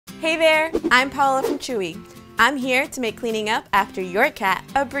Hey there, I'm Paula from Chewy. I'm here to make cleaning up after your cat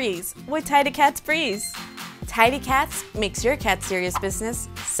a breeze with Tidy Cats Breeze. Tidy Cats makes your cat's serious business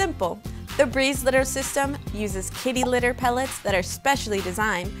simple. The Breeze litter system uses kitty litter pellets that are specially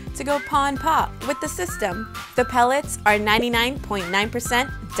designed to go paw-in-paw with the system. The pellets are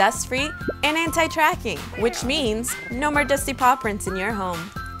 99.9% dust-free and anti-tracking, which means no more dusty paw prints in your home.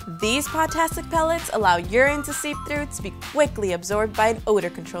 These paw-tastic pellets allow urine to seep through to be quickly absorbed by an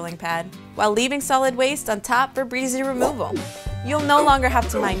odor-controlling pad, while leaving solid waste on top for breezy removal. You'll no longer have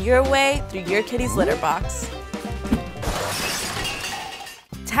to mind your way through your kitty's litter box.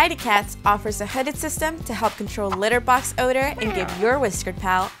 Tidy Cats offers a hooded system to help control litter box odor and give your whiskered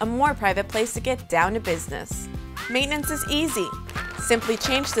pal a more private place to get down to business. Maintenance is easy. Simply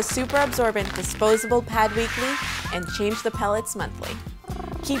change the super absorbent disposable pad weekly and change the pellets monthly.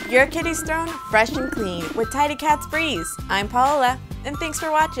 Keep your kitty's throne fresh and clean with Tidy Cats Breeze. I'm Paola, and thanks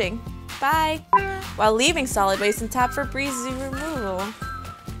for watching. Bye! While leaving solid waste on top for breezy removal,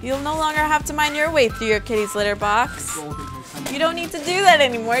 you'll no longer have to mind your way through your kitty's litter box. You don't need to do that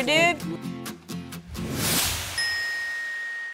anymore, dude.